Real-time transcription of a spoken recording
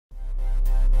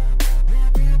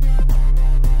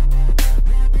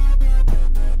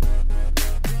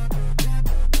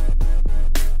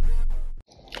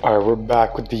we're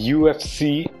back with the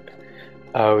UFC.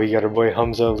 We got our boy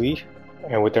Hamza Ali,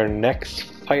 and with our next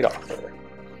fight offer,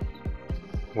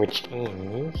 which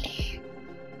is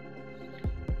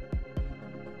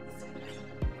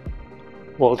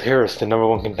Walt, the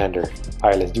 #1 contender.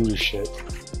 Alright, let's do this shit.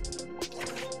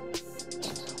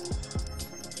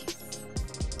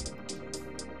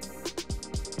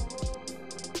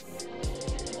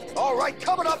 Alright,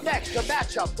 coming up next, the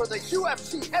matchup for the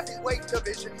UFC heavyweight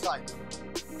division title.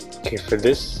 Okay, for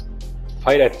this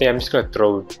fight, I think I'm just gonna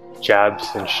throw jabs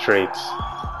and straights.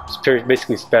 Just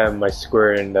basically spam my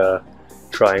square and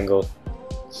triangle.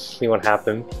 See what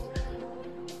happens.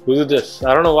 We'll do this.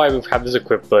 I don't know why we have this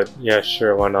equipped, but yeah,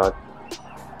 sure, why not?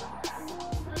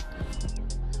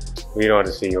 We don't want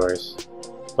to see yours.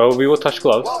 Oh, we will touch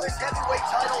gloves. Well, his heavyweight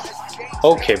title has changed.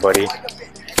 Okay, buddy.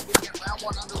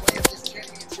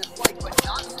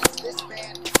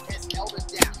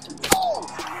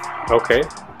 Okay.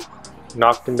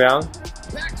 Knocked him down.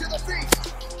 Back to the feet.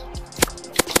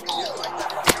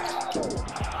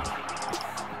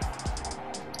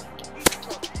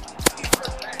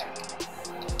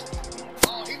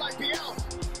 Oh, he might be out.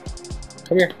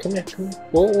 Come here, come here, come here.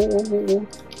 Whoa, whoa, whoa, whoa, whoa.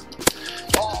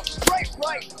 Oh, straight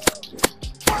right.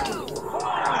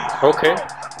 Okay.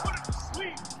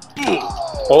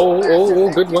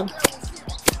 Oh, good one.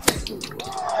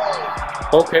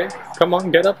 Okay, come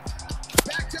on, get up.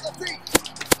 Back to the feet.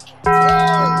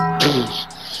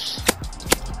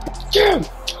 Jab!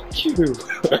 You.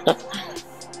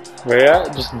 But yeah,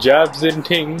 just jabs and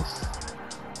tings.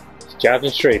 Just jabs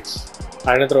and straights.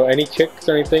 I didn't throw any kicks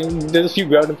or anything. There's a few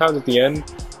ground and pounds at the end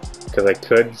because I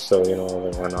could, so you know,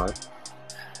 why not?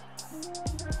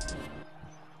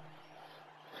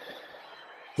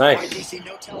 Nice.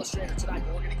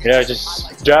 Yeah,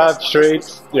 just jab, straight.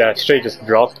 Yeah, straight just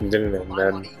dropped him, didn't it? And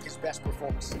then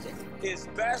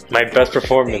my best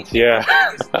performance, yeah.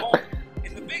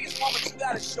 In the biggest moment, you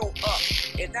gotta show up,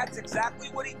 and that's exactly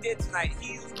what he did tonight.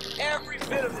 He used every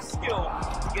bit of his skill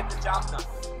to get the job done.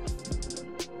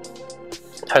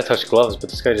 I touched gloves, but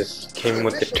this guy just came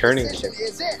with the turning kick.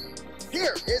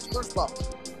 Here is first bump.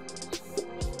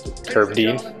 Curb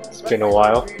Dean. It's been a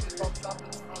while.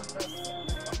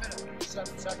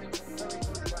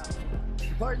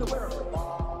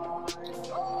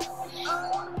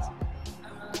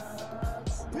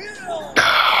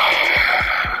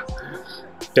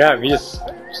 Damn, he just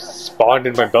spawned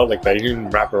in my belt like that. He didn't even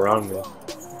wrap around me.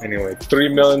 Anyway, 3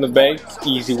 mil in the bank.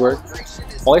 Easy work.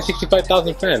 Only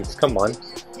 65,000 fans. Come on.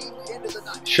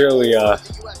 Surely,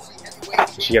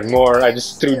 should get more. I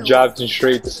just threw jabs and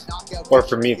straights. Or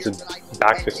for me, it's a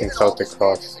back fist and Celtic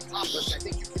cross.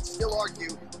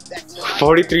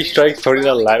 43 strikes, 40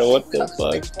 that landed. What the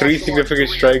fuck? 3 significant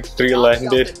strikes, 3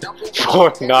 landed,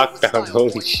 4 knockdowns.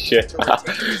 Holy shit.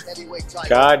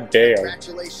 God damn.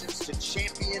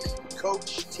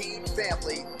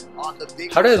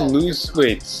 How did I lose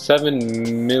weight?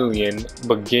 7 million,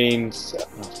 but gains.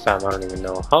 Fam, I don't even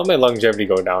know. How did my longevity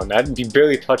go down? He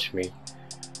barely touched me.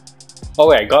 Oh,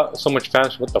 wait, I got so much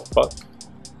fans. What the fuck?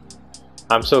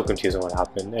 I'm so confused on what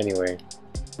happened. Anyway.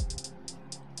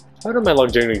 How did my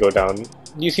longevity go down?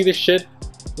 You see this shit?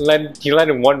 He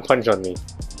landed 1 punch on me.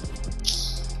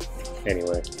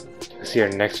 Anyway, let's see our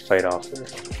next fight offer.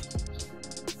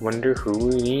 Wonder who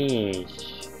it is.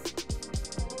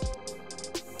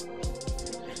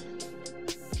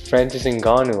 Francis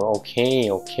Ngannou.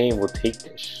 Okay, we'll take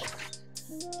this.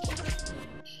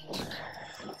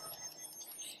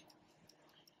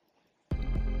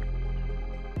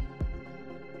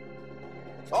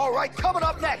 Alright, coming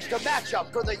up next, a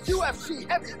matchup for the UFC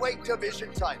heavyweight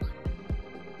division title.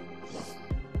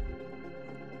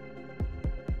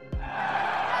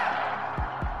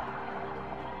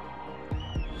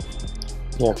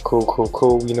 Yeah,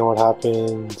 cool. You know what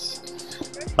happens.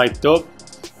 Mic'd up.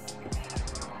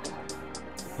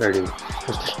 Ready.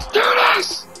 Let's do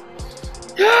this!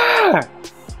 Yeah!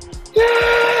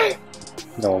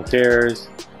 No one cares.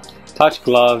 Touch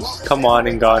gloves. Come on,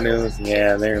 Ngannou.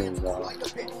 Yeah, there we go.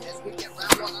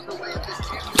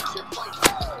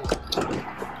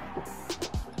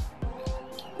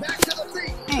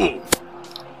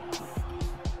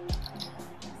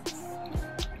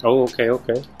 Oh, okay. Oh,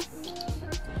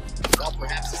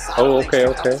 okay.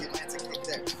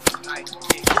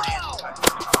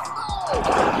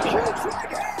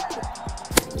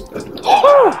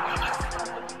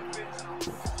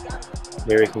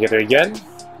 Maybe we can get it again.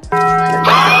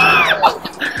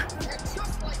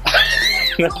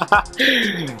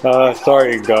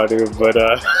 Sorry, Ngannou, but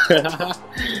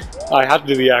I have to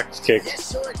do the axe kick.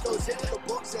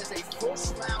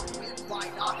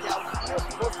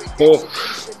 Oh.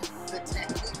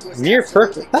 Near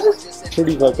perfect. That's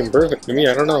pretty fucking perfect to me.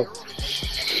 I don't know.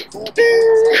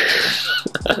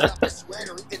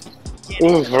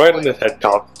 Ooh, right on the head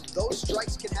top. Those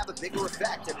strikes can have a bigger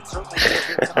effect, and it's certainly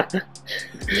a good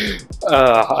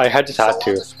I just had So on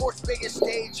the to. sport's biggest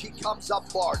stage, he comes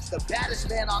up large. The baddest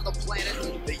man on the planet,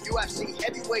 the UFC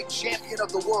heavyweight champion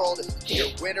of the world, your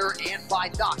winner and by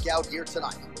knockout here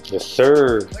tonight. Yes,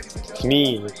 sir. It's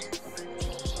me.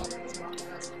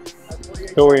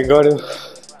 No, we ain't got him.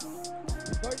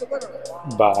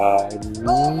 By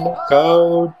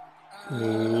knockout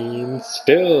means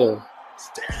still.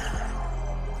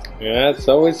 Yeah, it's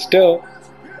always still.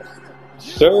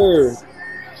 Sir.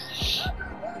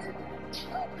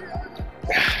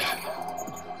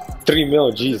 3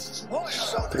 mil, Jesus. I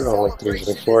like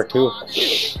 3.4 too.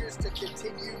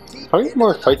 How many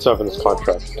more fights do I have in this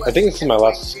contract? I think this is my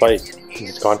last fight in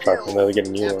this contract, and then I get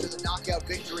a new one.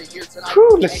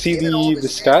 Whew, let's see the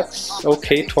stats.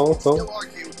 Okay, 12. Oh.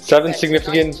 7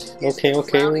 significant. Okay. 3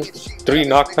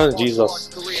 knockdowns. Jesus.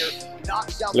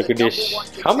 Look at this.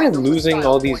 How am I losing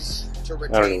all these?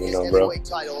 I don't even know, bro.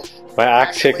 My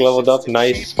axe kick leveled up.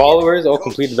 Nice. Followers. Oh,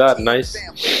 completed that. Nice.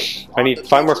 I need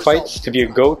 5 more fights to be a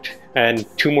GOAT and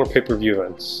 2 more pay-per-view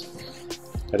events.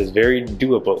 That is very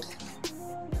doable.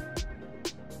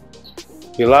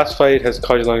 Your last fight has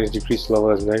caused your longest decreased level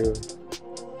as negative.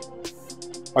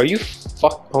 Are you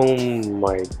fuck? Oh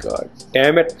my god.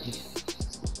 Damn it.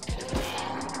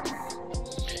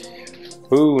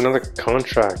 Ooh, another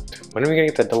contract. When are we gonna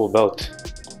get that double belt?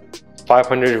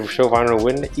 500 show 500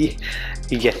 win?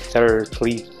 Yes, sir,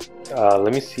 please.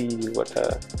 Let me see what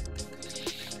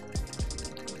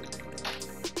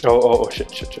Oh,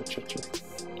 shit.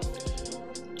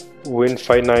 Win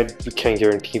fight night, we can't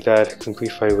guarantee that.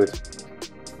 Complete fight with...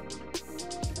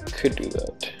 Could do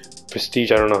that.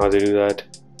 Prestige, I don't know how to do that.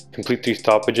 Complete 3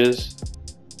 stoppages.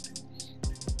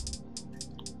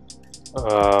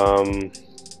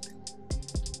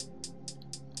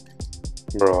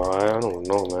 Bro, I don't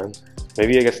know, man.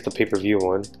 Maybe I guess the pay-per-view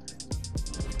one.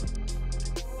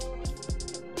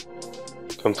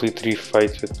 Complete 3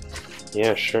 fights with...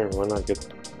 Yeah, sure, why not get...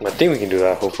 I think we can do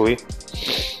that, hopefully.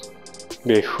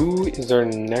 Okay, who is our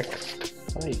next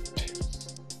fight?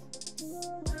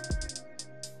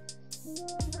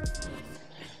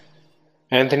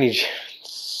 Anthony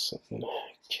Johnson.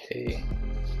 Okay.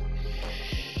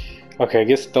 Okay, I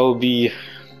guess that'll be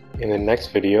in the next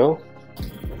video.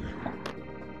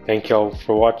 Thank y'all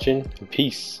for watching, and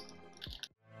peace.